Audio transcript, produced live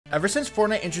Ever since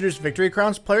Fortnite introduced victory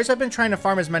crowns, players have been trying to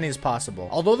farm as many as possible.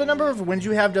 Although the number of wins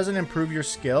you have doesn't improve your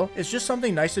skill, it's just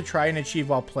something nice to try and achieve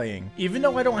while playing. Even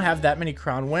though I don't have that many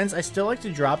crown wins, I still like to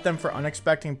drop them for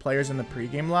unexpected players in the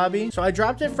pregame lobby. So I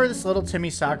dropped it for this little Timmy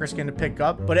soccer skin to pick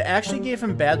up, but it actually gave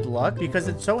him bad luck because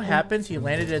it so happens he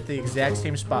landed at the exact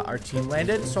same spot our team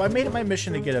landed, so I made it my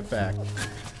mission to get it back.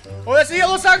 Oh, that's the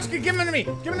yellow soccer skin! Give it to me!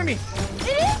 Give it to me!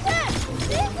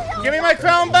 Give me my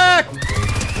crown back!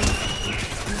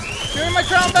 Give me my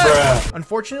crown back! Bruh.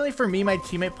 Unfortunately for me, my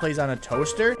teammate plays on a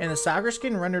toaster, and the soccer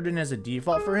skin rendered in as a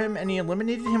default for him, and he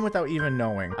eliminated him without even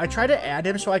knowing. I tried to add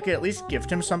him so I could at least gift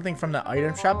him something from the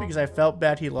item shop because I felt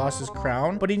bad he lost his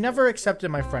crown, but he never accepted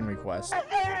my friend request.